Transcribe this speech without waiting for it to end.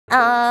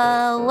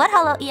What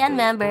Holo EN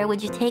member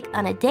would you take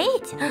on a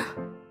date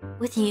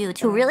with you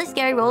to a really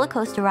scary roller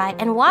coaster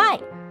ride, and why?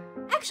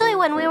 Actually,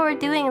 when we were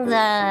doing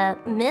the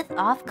Myth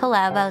Off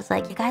collab, I was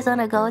like, you guys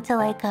want to go to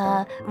like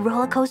a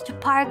roller coaster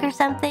park or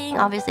something?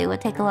 Obviously, it would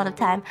take a lot of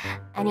time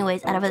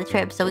anyways out of the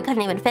trip, so we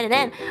couldn't even fit it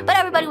in. But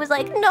everybody was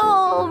like,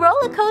 no,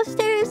 roller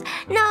coasters.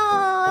 No,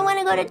 I want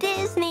to go to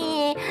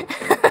Disney.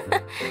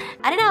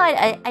 I don't know.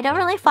 I don't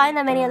really find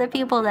that many other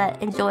people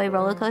that enjoy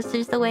roller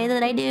coasters the way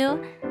that I do.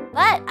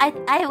 But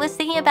I was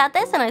thinking about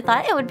this and I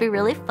thought it would be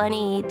really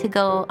funny to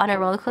go on a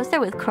roller coaster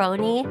with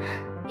Kronii.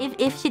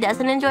 If she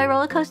doesn't enjoy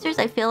roller coasters,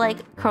 I feel like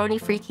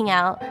Kronii freaking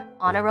out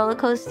on a roller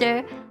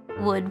coaster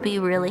would be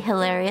really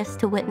hilarious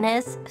to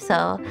witness.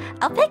 So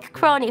I'll pick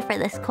Kronii for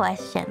this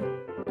question.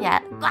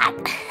 Yeah. What?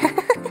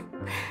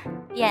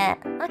 Yeah.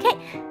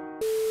 Okay.